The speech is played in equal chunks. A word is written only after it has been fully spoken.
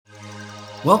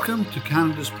Welcome to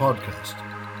Canada's podcast.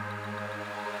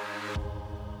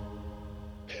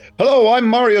 Hello, I'm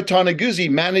Mario Toneguzzi,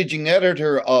 managing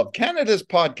editor of Canada's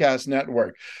Podcast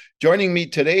Network. Joining me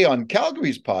today on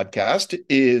Calgary's podcast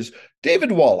is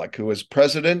David Wallach, who is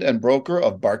president and broker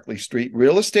of Barclay Street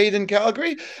Real Estate in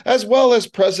Calgary, as well as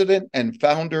president and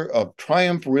founder of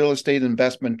Triumph Real Estate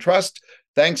Investment Trust.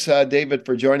 Thanks, David,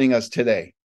 for joining us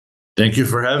today. Thank you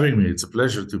for having me. It's a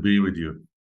pleasure to be with you.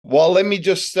 Well, let me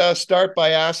just start by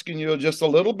asking you just a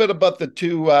little bit about the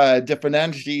two different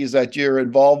entities that you're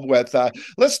involved with.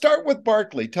 Let's start with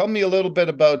Barclay. Tell me a little bit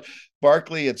about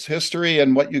Barclay, its history,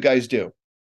 and what you guys do.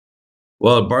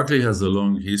 Well, Barclay has a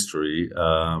long history.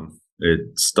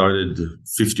 It started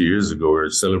 50 years ago. We're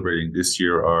celebrating this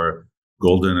year our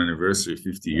golden anniversary,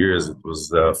 50 years. It was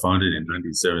founded in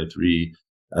 1973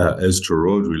 as True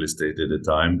Road Real Estate at the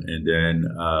time. And then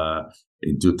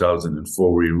in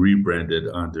 2004, we rebranded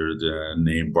under the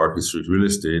name Barclay Street Real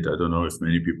Estate. I don't know if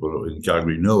many people in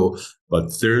Calgary know, but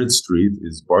 3rd Street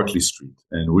is Barclay Street,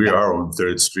 and we are on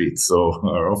 3rd Street. So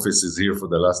our office is here for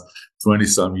the last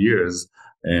 20-some years,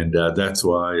 and that's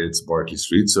why it's Barclay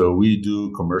Street. So we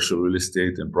do commercial real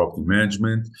estate and property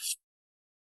management.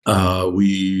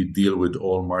 We deal with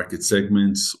all market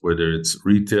segments, whether it's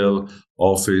retail,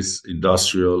 office,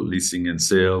 industrial, leasing and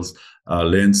sales,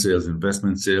 land sales,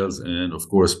 investment sales, and of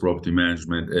course, property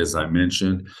management, as I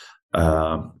mentioned.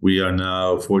 We are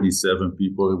now 47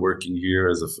 people working here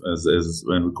as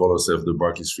when we call ourselves the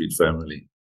Barclay Street family.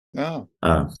 Oh.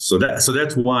 So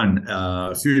that's one.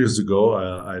 A few years ago,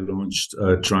 I launched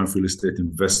Triumph Real Estate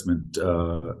Investment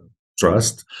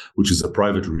Trust, which is a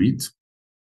private REIT.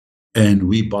 And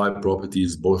we buy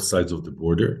properties both sides of the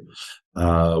border.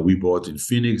 We bought in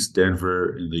Phoenix,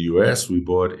 Denver in the US. We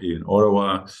bought in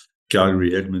Ottawa,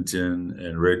 Calgary, Edmonton,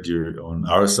 and Red Deer on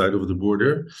our side of the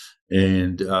border.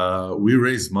 And we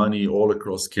raise money all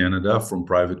across Canada from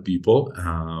private people. As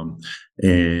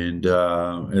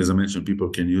I mentioned, people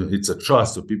can use it's a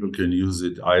trust, so people can use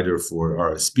it either for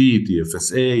RSP,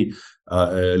 TFSA,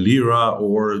 Lira,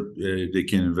 or they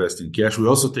can invest in cash. We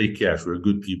also take cash. We're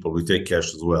good people. We take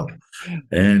cash as well,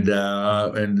 and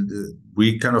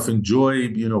we kind of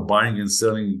enjoy, buying and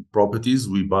selling properties.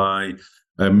 We buy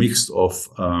a mix of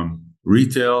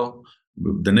retail,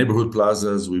 the neighborhood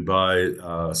plazas. We buy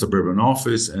suburban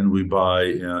office, and we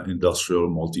buy industrial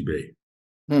multi-bay.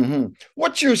 Mm-hmm.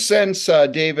 What's your sense,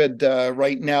 David,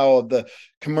 right now of the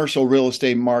commercial real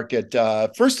estate market?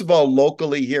 First of all,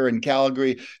 locally here in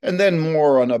Calgary, and then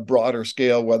more on a broader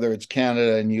scale, whether it's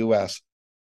Canada and US.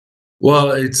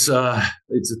 Well, it's a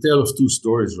tale of two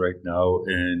stories right now,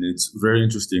 and it's very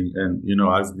interesting. And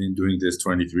I've been doing this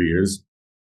 23 years.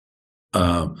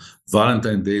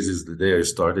 Valentine's Day is the day I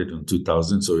started in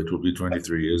 2000, so it will be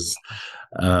 23 years.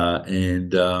 As I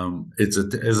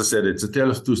said, it's a tale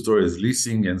of two stories: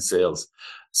 leasing and sales.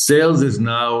 Sales is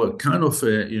now kind of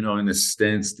in a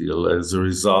standstill as a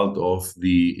result of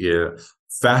the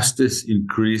fastest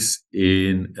increase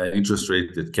in interest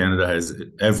rate that Canada has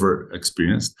ever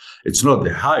experienced. It's not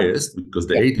the highest, because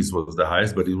the 80s was the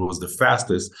highest, but it was the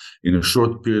fastest in a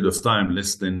short period of time,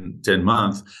 less than 10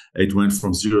 months. It went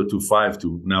from 0 to 5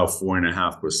 to now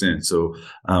 4.5%. So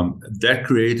that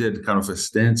created kind of a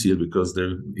standstill, because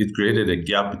it created a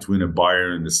gap between a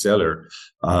buyer and the seller.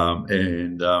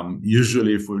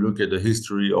 Usually, if we look at the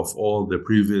history of all the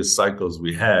previous cycles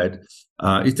we had,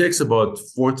 it takes about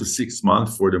 4 to 6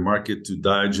 months for the market to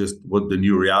digest what the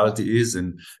new reality is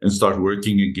and start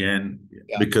working again.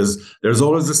 Yeah. Because there's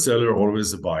always a seller,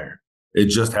 always a buyer. You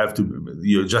just have to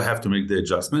make the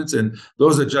adjustments, and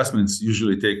those adjustments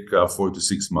usually take 4 to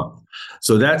 6 months.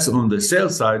 So that's on the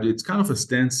sales side. It's kind of a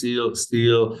standstill.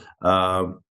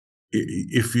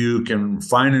 If you can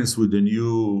finance with the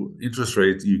new interest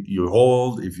rate, you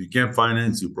hold. If you can't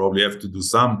finance, you probably have to do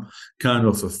some kind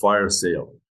of a fire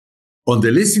sale. On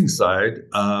the leasing side,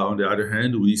 on the other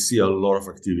hand, we see a lot of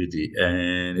activity,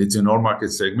 and it's in all market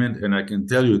segment. And I can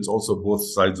tell you, it's also both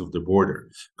sides of the border,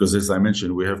 because as I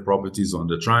mentioned, we have properties on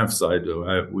the Triumph side.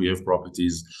 We have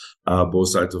properties both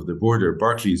sides of the border.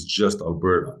 Barclay is just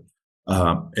Alberta.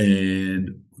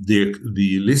 And the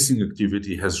leasing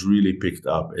activity has really picked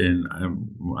up. And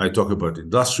I talk about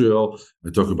industrial, I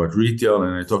talk about retail,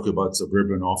 and I talk about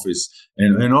suburban office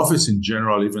and office in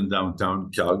general, even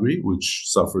downtown Calgary, which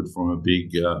suffers from a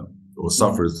big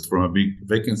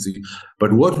vacancy.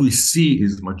 But what we see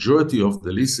is majority of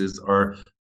the leases are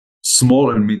small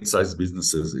and mid-sized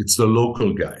businesses. It's the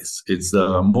local guys.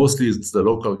 Mostly it's the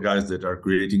local guys that are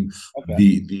creating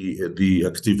the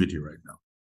activity right now.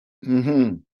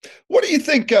 Mm-hmm. What do you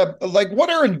think, what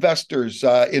are investors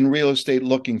in real estate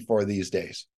looking for these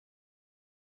days?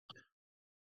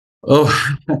 Oh,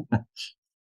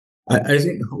 I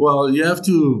think, well, you have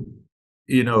to,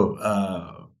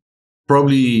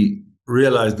 probably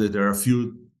realize that there are a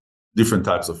few different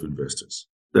types of investors.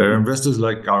 There are investors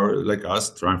like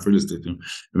us, Triumph Real Estate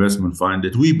Investment Fund,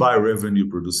 that we buy revenue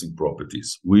producing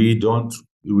properties. We don't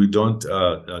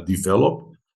develop.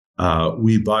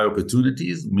 We buy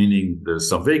opportunities, meaning there's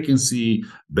some vacancy,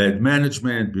 bad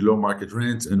management, below market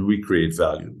rents, and we create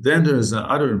value. Then there's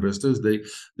other investors.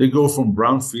 They go from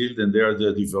brownfield, and they are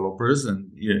the developers,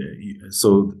 and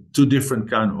so two different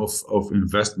kind of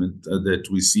investment that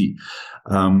we see.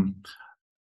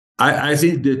 I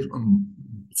think that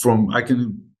I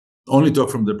can only talk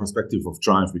from the perspective of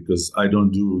Triumph because I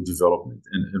don't do development.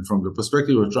 And from the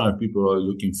perspective of Triumph, people are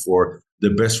looking for the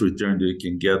best return they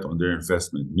can get on their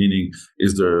investment, meaning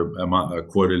is there a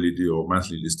quarterly or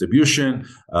monthly distribution?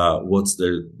 What's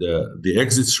the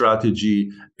exit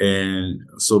strategy? And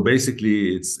so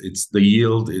basically it's the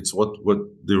yield, it's what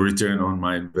the return on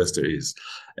my investor is.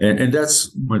 And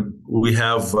that's when we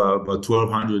have about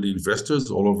 1,200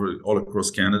 investors all across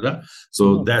Canada.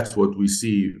 So that's what we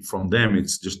see from them.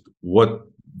 It's just, what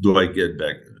do I get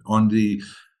back? On the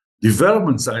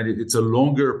development side, it's a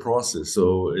longer process.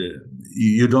 So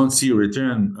you don't see a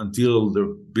return until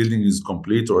the building is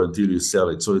complete or until you sell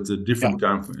it. So it's a different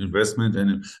kind of investment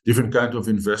and a different kind of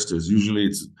investors.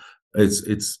 Usually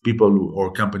it's people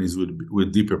or companies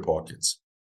with deeper pockets.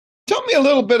 Tell me a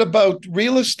little bit about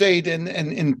real estate and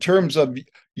in terms of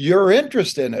your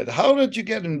interest in it. How did you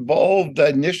get involved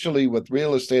initially with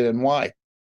real estate and why?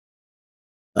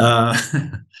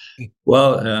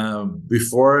 Well,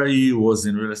 before I was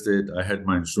in real estate, I had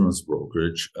my insurance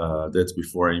brokerage. That's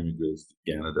before I immigrated to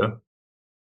Canada.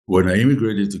 When I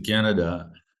immigrated to Canada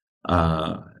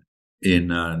in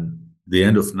the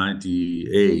end of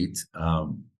 98,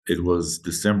 it was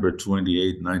December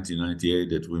 28, 1998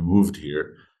 that we moved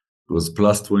here. It was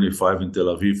plus 25 in Tel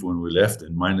Aviv when we left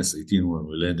and minus 18 when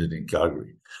we landed in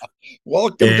Calgary.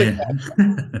 Welcome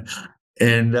to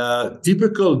And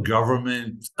typical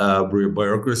government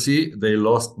bureaucracy, they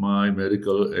lost my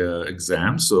medical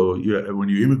exam. So when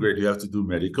you immigrate, you have to do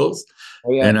medicals.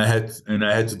 Oh, yeah. And I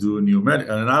had to do a new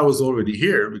medical. And I was already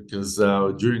here because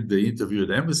during the interview at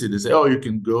the embassy, they say, "Oh, you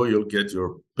can go. You'll get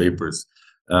your papers,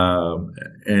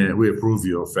 and we approve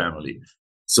your family."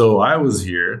 So I was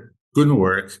here. Couldn't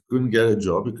work, couldn't get a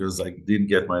job because I didn't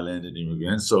get my landed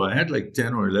immigrant. So I had like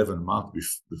 10 or 11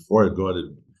 months before I got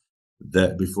it,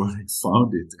 before I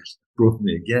found it, approved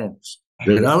me again.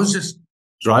 But I was just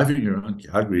driving around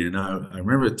Calgary, and I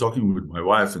remember talking with my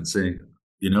wife and saying,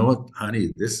 "You know what,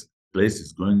 honey, this place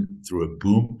is going through a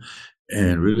boom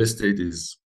and real estate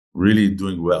is really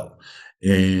doing well."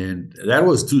 And that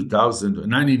was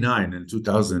 1999 and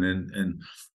 2000, and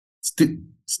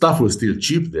stuff was still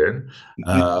cheap then,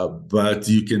 but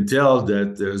you can tell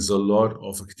that there's a lot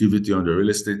of activity on the real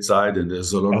estate side, and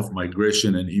there's a lot of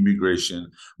migration and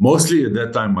immigration, mostly at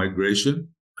that time migration.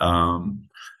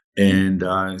 And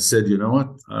I said, you know what,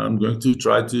 I'm going to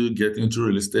try to get into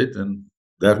real estate, and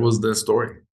that was the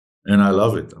story. And I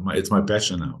love it. It's my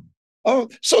passion now. Oh,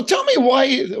 so tell me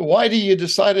why do you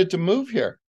decided to move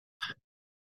here?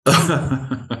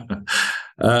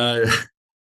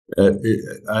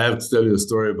 I have to tell you a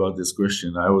story about this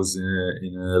question. I was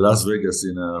in Las Vegas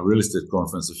in a real estate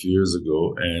conference a few years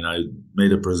ago, and I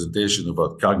made a presentation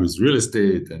about Calgary's real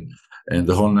estate and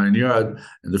the whole 9 yards.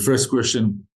 And the first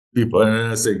question people, and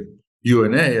I say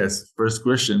Q&A, as first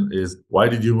question is, why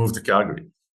did you move to Calgary?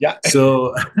 Yeah.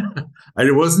 So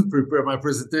I wasn't prepared. My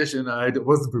presentation, I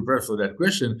wasn't prepared for that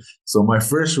question. So my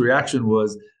first reaction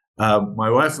was, my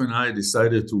wife and I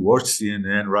decided to watch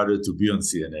CNN rather to be on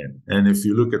CNN. And if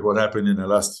you look at what happened in the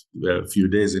last few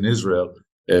days in Israel,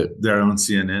 they're on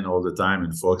CNN all the time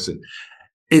and Fox. And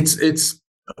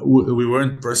we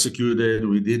weren't persecuted.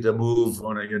 We did a move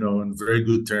on very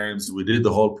good terms. We did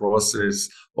the whole process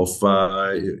of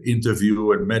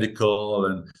interview and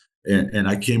medical, and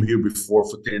I came here before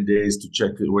for 10 days to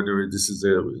check whether this is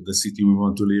the city we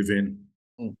want to live in.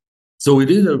 So we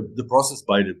did the process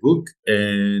by the book,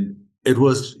 and it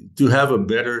was to have a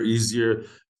better, easier,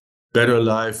 better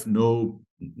life. Not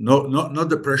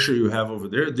the pressure you have over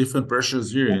there. Different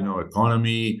pressures here,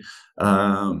 economy,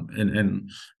 and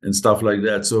stuff like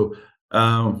that. So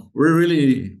we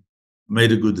really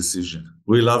made a good decision.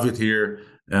 We love it here.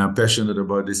 I'm passionate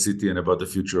about this city and about the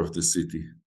future of the city.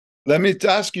 Let me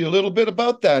ask you a little bit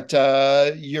about that.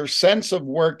 Your sense of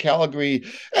where Calgary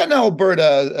and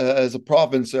Alberta as a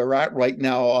province are at right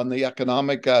now on the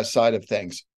economic side of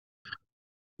things.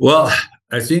 Well,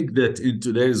 I think that in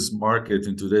today's market,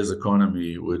 in today's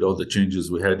economy, with all the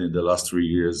changes we had in the last 3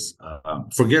 years,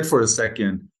 forget for a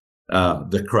second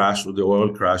the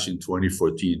oil crash in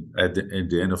 2014, at the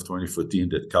end of 2014,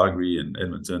 that Calgary and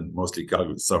Edmonton, mostly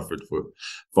Calgary, suffered for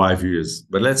 5 years.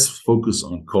 But let's focus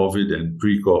on COVID and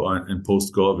pre-COVID and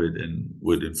post-COVID, and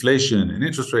with inflation and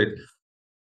interest rate.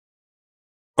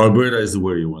 Alberta is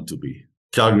where you want to be.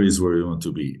 Calgary is where you want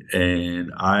to be.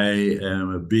 And I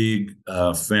am a big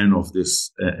fan of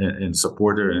this and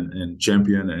supporter and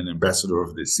champion and ambassador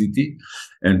of this city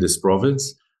and this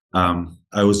province.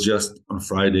 I was just on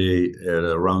Friday at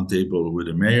a roundtable with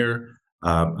the mayor.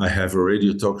 I have a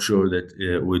radio talk show that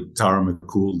with Tara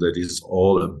McCool that is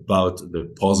all about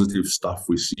the positive stuff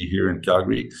we see here in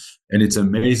Calgary. And it's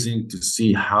amazing to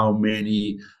see how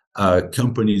many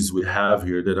companies we have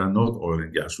here that are not oil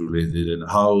and gas related, and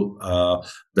how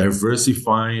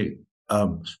diversifying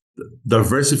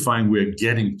we're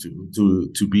getting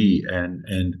to be,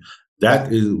 and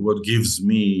that is what gives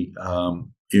me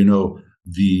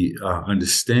the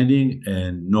understanding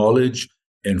and knowledge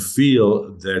and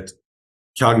feel that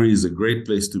Calgary is a great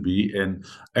place to be. And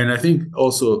I think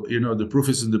also, the proof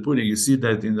is in the pudding. You see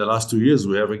that in the last 2 years,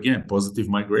 we have, again, positive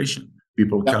migration.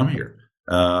 People come here.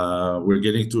 We're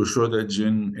getting to a shortage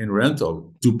in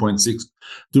rental,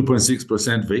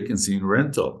 2.6% vacancy in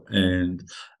rental. And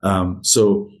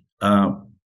so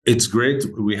it's great.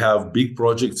 We have big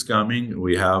projects coming.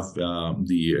 We have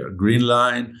the Green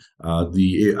Line. I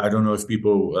don't know if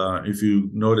if you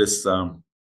noticed,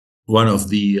 one of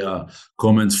the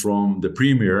comments from the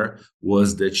premier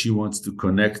was that she wants to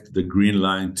connect the Green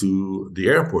Line to the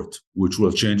airport, which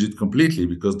will change it completely,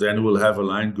 because then we'll have a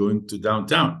line going to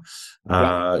downtown.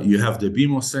 You have the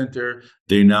BMO Center.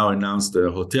 They now announced a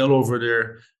hotel over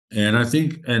there. And I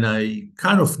think, and I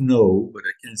kind of know, but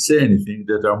I can't say anything,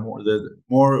 that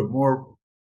more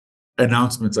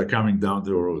announcements are coming down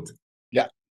the road. Yeah,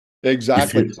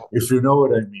 exactly. If you know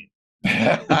what I mean.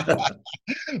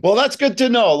 Well, that's good to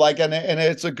know. And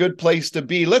it's a good place to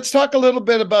be. Let's talk a little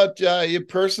bit about you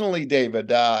personally, David.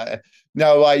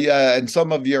 Now, and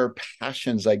some of your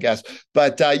passions, I guess.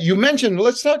 But you mentioned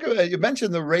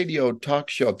the radio talk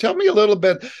show. Tell me a little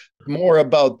bit more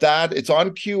about that. It's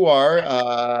on QR.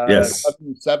 Yes.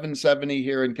 770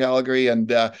 here in Calgary, and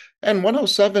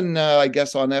 107, I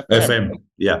guess, on FM. FM.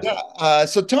 Yeah.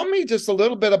 So tell me just a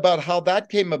little bit about how that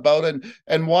came about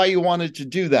and why you wanted to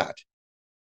do that.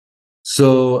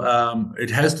 So it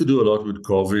has to do a lot with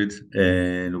COVID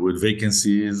and with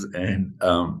vacancies. And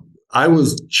I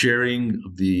was chairing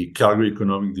the Calgary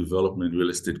Economic Development Real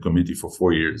Estate Committee for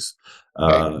 4 years.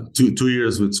 Okay. 2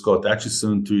 years with Scott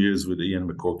Atchison, 2 years with Ian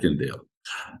McCorkindale.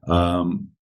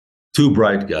 Two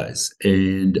bright guys.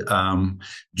 And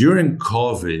during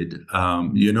COVID,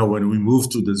 when we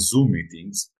moved to the Zoom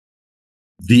meetings,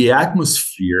 the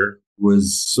atmosphere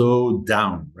was so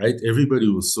down, right? Everybody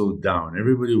was so down.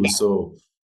 Everybody was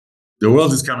the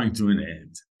world is coming to an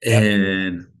end. Yep.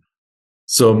 And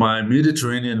so my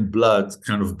Mediterranean blood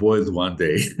kind of boiled one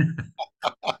day.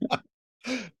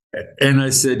 And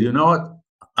I said, you know what?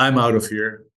 I'm out of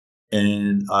here.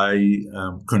 And I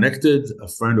connected a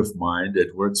friend of mine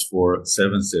that works for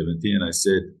 770. And I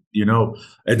said,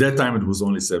 at that time it was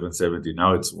only 770.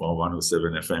 Now it's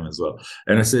 107 FM as well.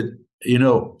 And I said,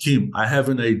 Kim, I have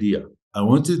an idea. I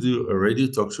want to do a radio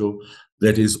talk show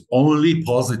that is only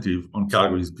positive on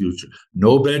Calgary's future.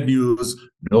 No bad news,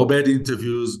 no bad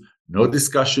interviews, no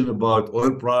discussion about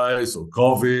oil price or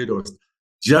COVID, or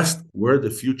just where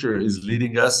the future is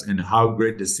leading us and how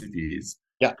great the city is.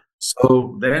 Yeah.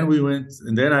 So then we went,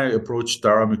 and then I approached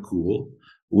Tara McCool,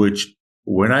 which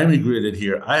when I immigrated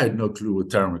here, I had no clue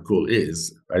what Tara McCool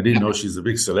is. I didn't know she's a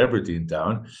big celebrity in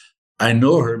town. I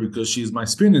know her because she's my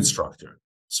spin instructor.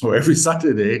 So every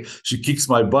Saturday she kicks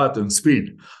my butt on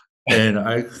spin. And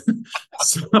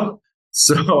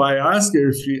so I asked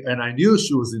her and I knew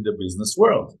she was in the business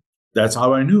world. That's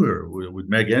how I knew her, with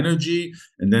Meg Energy.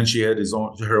 And then she had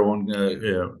her own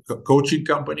coaching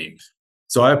company.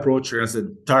 So I approached her and I said,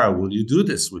 Tara, will you do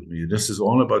this with me? This is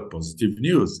all about positive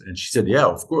news. And she said, yeah,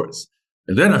 of course.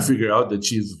 And then I figured out that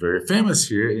she's very famous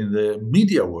here in the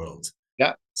media world.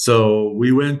 Yeah. So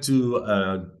we went to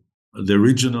the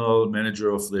regional manager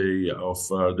of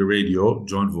the radio,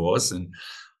 John Voss, and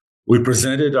we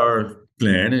presented our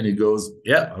plan. And he goes,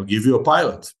 yeah, I'll give you a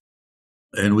pilot.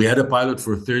 And we had a pilot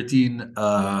for 13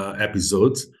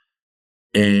 episodes.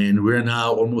 And we're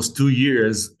now almost 2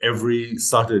 years every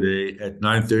Saturday at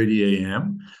 9:30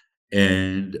 a.m.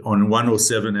 and on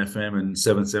 107 FM and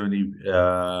 770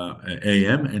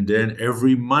 a.m. And then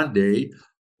every Monday,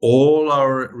 all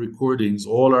our recordings,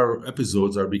 all our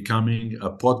episodes are becoming a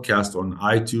podcast on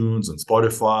iTunes, on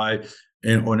Spotify,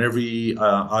 and on every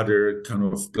other kind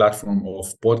of platform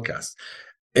of podcast.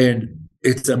 And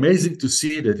it's amazing to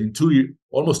see that in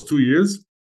almost 2 years,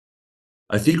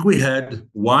 I think we had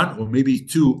one or maybe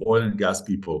two oil and gas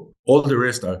people. All the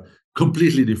rest are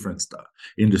completely different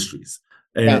industries.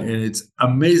 And it's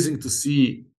amazing to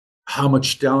see how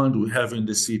much talent we have in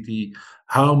the city,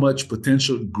 how much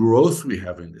potential growth we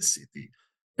have in the city.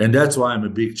 And that's why I'm a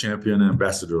big champion and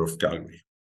ambassador of Calgary.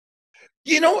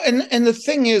 And the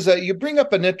thing is, you bring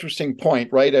up an interesting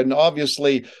point, right? And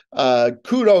obviously,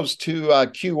 kudos to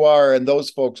QR and those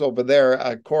folks over there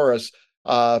at Chorus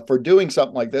for doing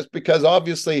something like this, because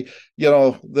obviously,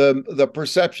 the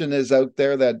perception is out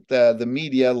there that the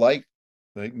media, like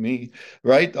me,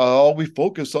 right, all we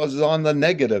focus on is on the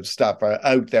negative stuff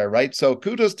out there, right? So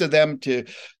kudos to them to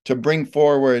bring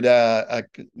forward a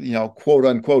quote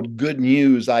unquote good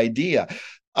news idea.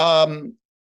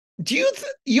 Do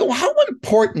you how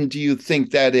important do you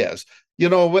think that is?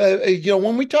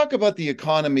 When we talk about the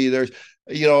economy, there's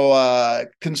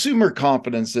consumer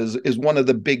confidence is one of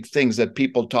the big things that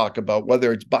people talk about,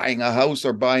 whether it's buying a house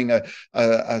or buying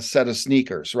a set of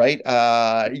sneakers, right?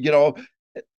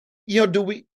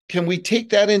 Can we take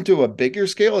that into a bigger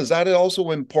scale? Is that also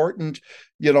important?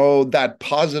 That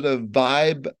positive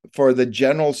vibe for the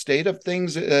general state of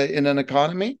things in an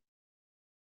economy.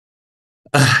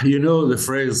 The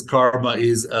phrase karma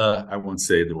is, I won't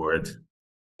say the word.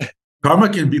 Karma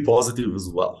can be positive as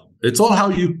well. It's all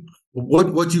how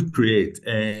what you create.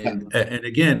 And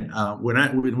again,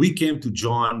 when we came to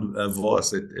John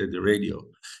Voss at the radio,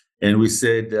 and we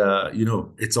said,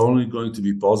 it's only going to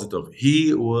be positive.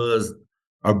 He was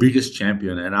our biggest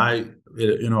champion, and I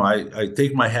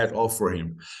take my hat off for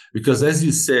him, because as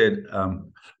you said,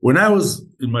 when I was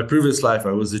in my previous life,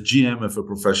 I was a GM of a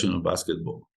professional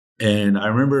basketball. And I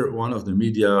remember one of the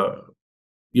media,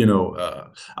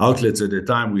 outlets at the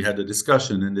time, we had a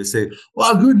discussion, and they said,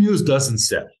 well, good news doesn't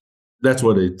sell. That's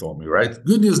what they told me, right?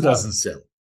 Good news doesn't sell.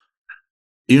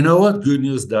 You know what? Good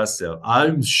news does sell.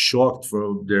 I'm shocked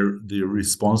from the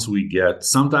response we get.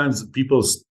 Sometimes people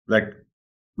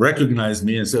recognize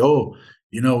me and say, oh,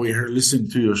 we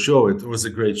listened to your show. It was a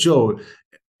great show.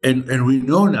 And we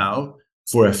know now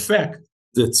for a fact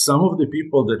that some of the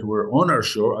people that were on our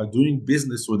show are doing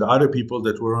business with other people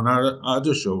that were on our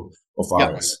other show of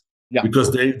ours,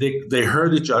 because they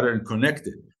heard each other and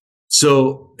connected.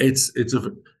 So it's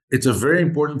a very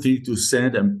important thing to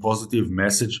send a positive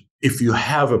message, if you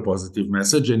have a positive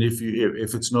message, and if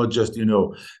it's not just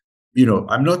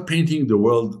I'm not painting the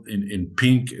world in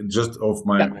pink just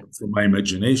from my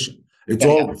imagination. It's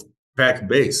all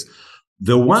fact-based.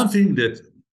 The one thing that,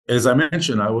 as I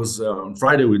mentioned, I was on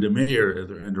Friday with the mayor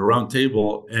at the round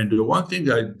table, and the one thing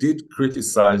I did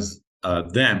criticize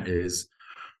them is,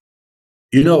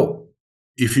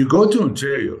 if you go to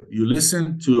Ontario, you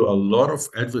listen to a lot of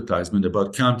advertisement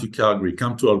about come to Calgary,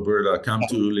 come to Alberta, come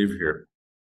to live here.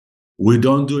 We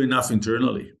don't do enough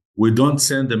internally. We don't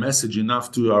send the message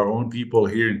enough to our own people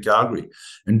here in Calgary.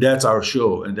 And that's our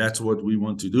show, and that's what we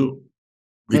want to do.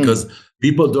 Because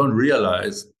people don't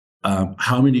realize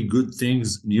how many good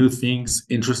things, new things,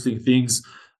 interesting things,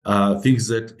 things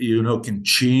that can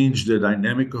change the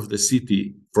dynamic of the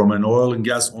city from an oil and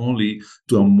gas only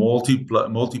to a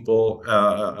multiple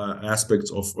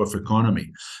aspects of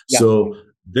economy. Yeah. So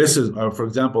this is, for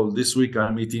example, this week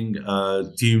I'm meeting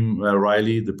Tim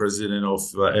Riley, the president of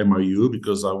MRU,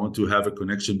 because I want to have a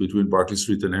connection between Barclay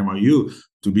Street and MRU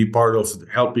to be part of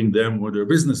helping them with their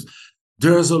business.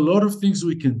 There's a lot of things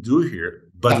we can do here,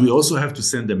 but we also have to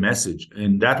send a message.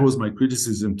 And that was my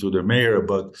criticism to the mayor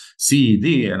about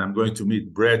CED. And I'm going to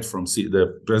meet Brad from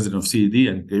the president of CED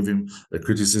and gave him a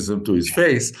criticism to his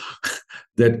face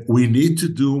that we need to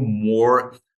do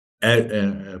more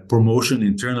promotion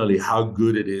internally, how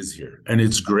good it is here. And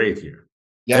it's great here.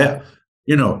 Yeah.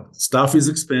 Stuff is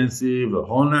expensive, a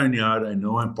whole 9 yards. I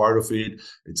know I'm part of it.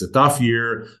 It's a tough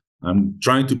year. I'm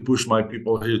trying to push my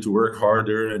people here to work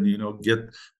harder and,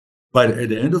 but at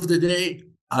the end of the day,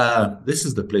 this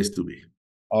is the place to be.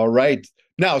 All right.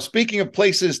 Now, speaking of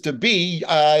places to be,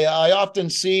 I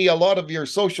often see a lot of your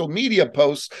social media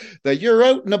posts that you're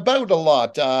out and about a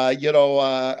lot,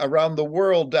 around the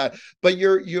world. But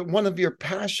you're one of your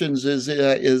passions is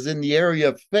in the area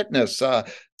of fitness.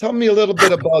 Tell me a little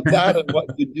bit about that and what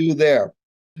you do there.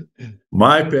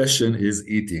 My passion is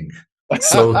eating.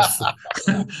 So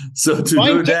to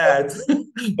do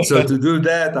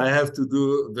that, I have to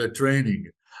do the training.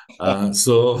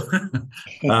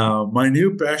 My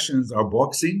new passions are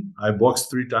boxing. I box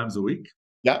 3 times a week.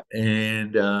 Yeah,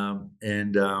 and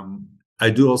I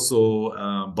do also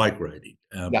bike riding.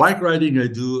 Bike riding I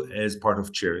do as part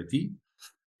of charity,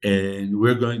 and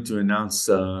we're going to announce.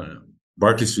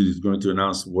 Barclay Street is going to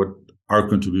announce what our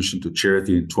contribution to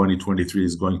charity in 2023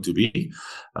 is going to be.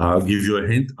 I'll give you a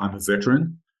hint. I'm a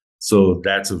veteran, so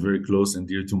that's a very close and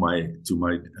dear to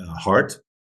my heart.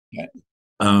 Yeah.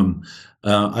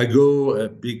 I go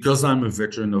because I'm a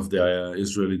veteran of the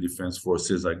Israeli Defense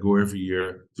Forces. I go every year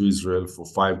to Israel for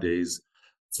 5 days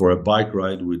for a bike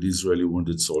ride with Israeli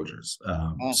wounded soldiers.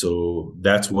 So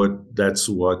that's what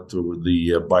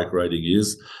the bike riding is.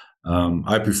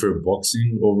 I prefer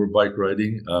boxing over bike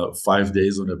riding. 5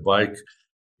 days on a bike,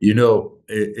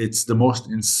 it's the most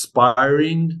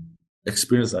inspiring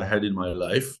experience I had in my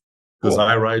life, because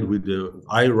I ride with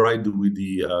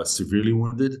the severely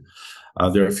wounded.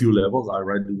 There are a few levels. I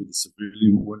ride with the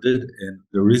severely wounded, and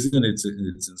the reason it's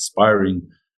inspiring,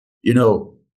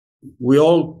 we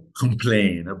all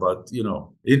complain about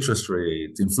interest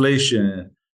rate,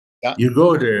 inflation. Yeah. You go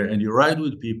there and you ride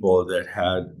with people that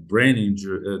had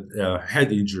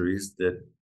head injuries, that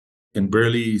can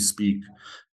barely speak,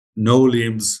 no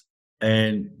limbs,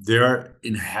 and they're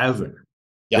in heaven.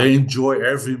 Yeah. They enjoy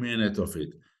every minute of it.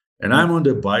 And I'm on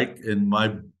the bike, and my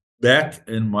back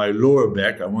and my lower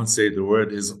back, I won't say the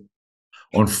word, is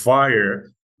on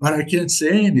fire, but I can't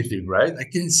say anything, right? I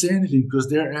can't say anything because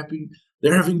they're having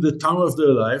the time of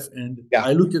their life. And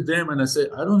I look at them and I say,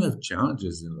 I don't have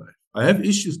challenges in life. I have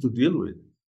issues to deal with,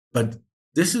 but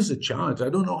this is a challenge. I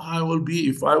don't know how I will be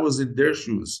if I was in their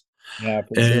shoes. Yeah,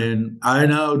 and I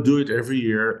now do it every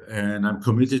year, and I'm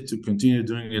committed to continue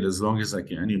doing it as long as I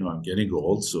can. I'm getting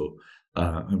old, so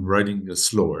I'm riding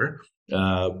slower,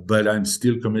 but I'm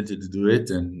still committed to do it.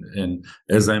 And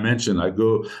as I mentioned,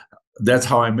 that's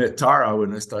how I met Tara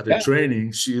when I started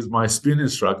training. She is my spin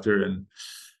instructor,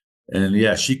 and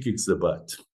yeah, she kicks the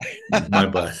butt, my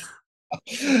butt.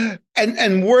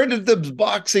 And where did the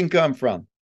boxing come from?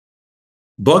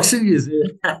 Boxing is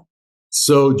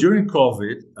so during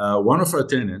COVID, one of our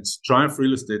tenants, Triumph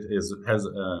Real Estate,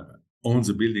 owns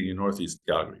a building in Northeast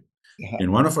Calgary,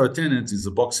 and one of our tenants is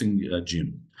a boxing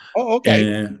gym. Oh,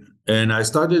 okay. And I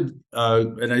started,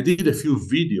 and I did a few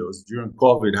videos during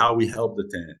COVID how we helped the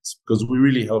tenants, because we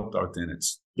really helped our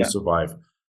tenants to survive.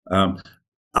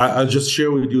 I'll just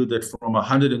share with you that from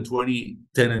 120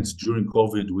 tenants during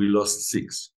COVID, we lost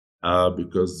 6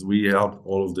 because we helped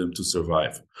all of them to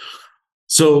survive.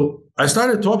 So I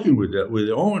started talking with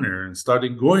the owner and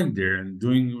started going there and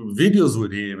doing videos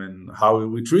with him and how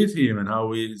we treat him and how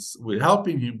we're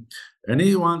helping him. And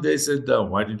he one day said,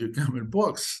 why did you come and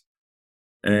box?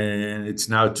 And it's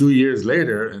now 2 years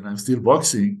later, and I'm still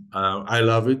boxing. I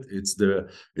love it. It's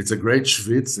a great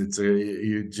schwitz.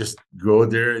 You just go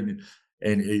there and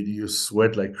you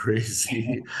sweat like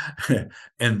crazy.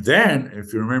 And then,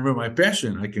 if you remember my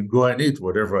passion, I can go and eat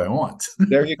whatever I want.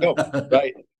 There you go.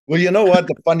 Right. Well, you know what?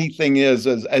 The funny thing is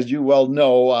as you well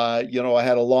know, I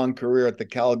had a long career at the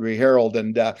Calgary Herald,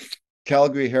 and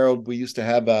Calgary Herald, we used to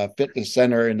have a fitness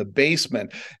center in the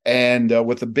basement, and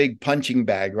with a big punching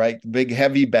bag, right? Big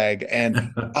heavy bag.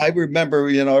 And I remember,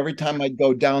 every time I'd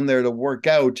go down there to work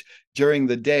out during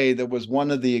the day, there was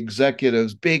one of the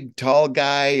executives, big, tall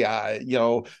guy,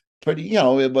 pretty,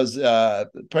 it was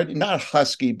pretty, not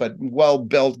husky, but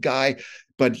well-built guy.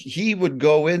 But he would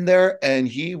go in there and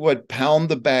he would pound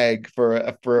the bag for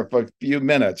a few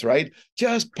minutes, right?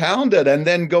 Just pound it and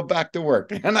then go back to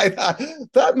work. And I thought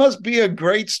that must be a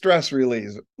great stress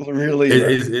release.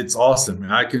 It's awesome.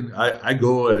 I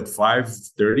go at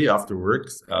 5:30 after work,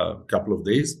 a couple of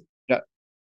days. Yeah.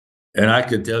 And I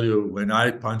can tell you, when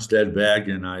I punch that bag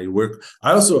and I work,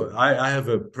 I have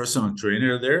a personal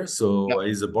trainer there. So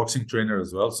he's a boxing trainer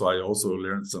as well. So I also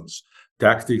learned some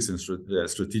tactics and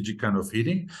strategic kind of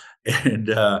hitting. And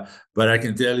but I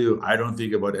can tell you, I don't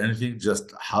think about anything,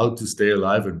 just how to stay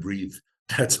alive and breathe.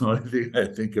 That's the only thing I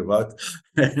think about.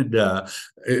 And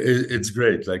it's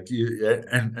great. Like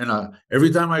every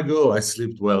time I go, I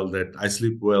sleep well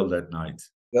that night.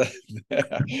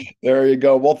 There you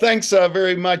go. Well, thanks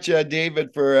very much,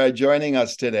 David, for joining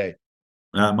us today.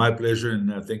 My pleasure,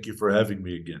 and thank you for having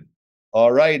me again.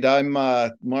 All right. I'm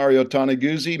Mario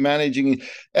Toneguzzi, managing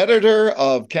editor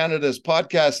of Canada's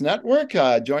Podcast Network.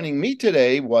 Joining me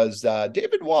today was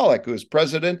David Wallach, who is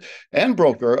president and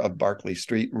broker of Barclay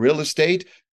Street Real Estate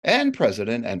and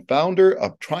president and founder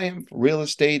of Triumph Real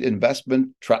Estate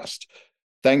Investment Trust.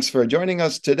 Thanks for joining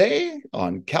us today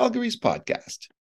on Calgary's podcast.